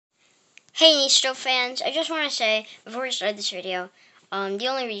Hey Nisto fans, I just want to say before we start this video, the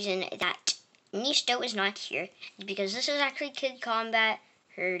only reason that Nisto is not here is because this is actually Kid Combat,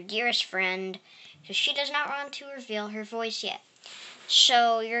 her dearest friend, so she does not want to reveal her voice yet.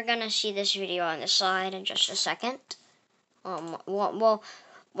 So you're gonna see this video on the slide in just a second.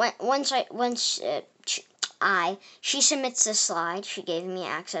 She submits the slide, she gave me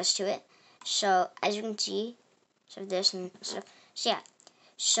access to it. So as you can see, so this and stuff. So yeah.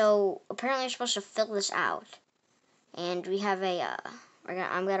 So apparently you're supposed to fill this out, and we have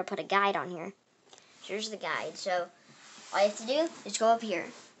I'm gonna put a guide on here. So here's the guide. So all you have to do is go up here.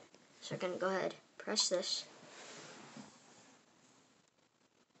 So we're gonna go ahead, press this.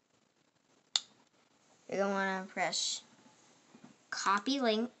 You're gonna wanna press copy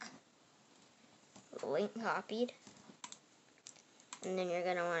link. Link copied, and then you're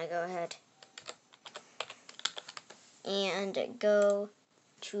gonna wanna go ahead and go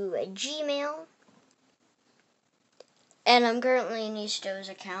to a Gmail. And I'm currently in Nisto's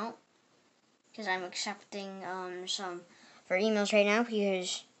account because I'm accepting some of her emails right now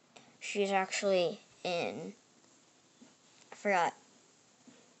because she's actually in, I forgot,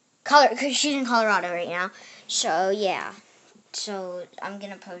 because she's in Colorado right now. So yeah, so I'm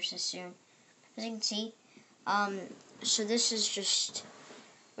gonna post this soon. As you can see, so this is just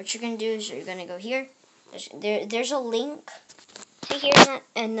what you're gonna do is you're gonna go here. There's a link right here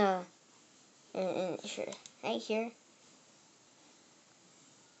and right here.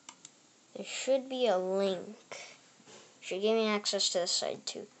 There should be a link. She gave me access to this side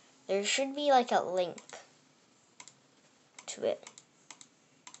too. There should be like a link to it.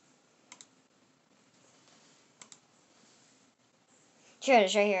 Here it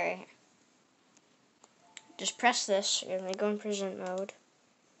is, right here, right here. Just press this. You're gonna go in present mode.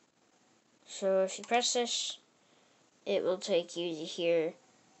 So if you press this, it will take you to here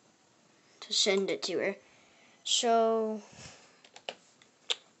to send it to her. So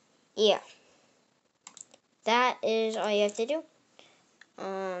yeah, that is all you have to do.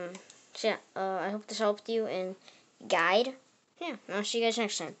 So yeah, I hope this helped you and guide. Yeah, I'll see you guys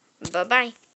next time. Bye bye.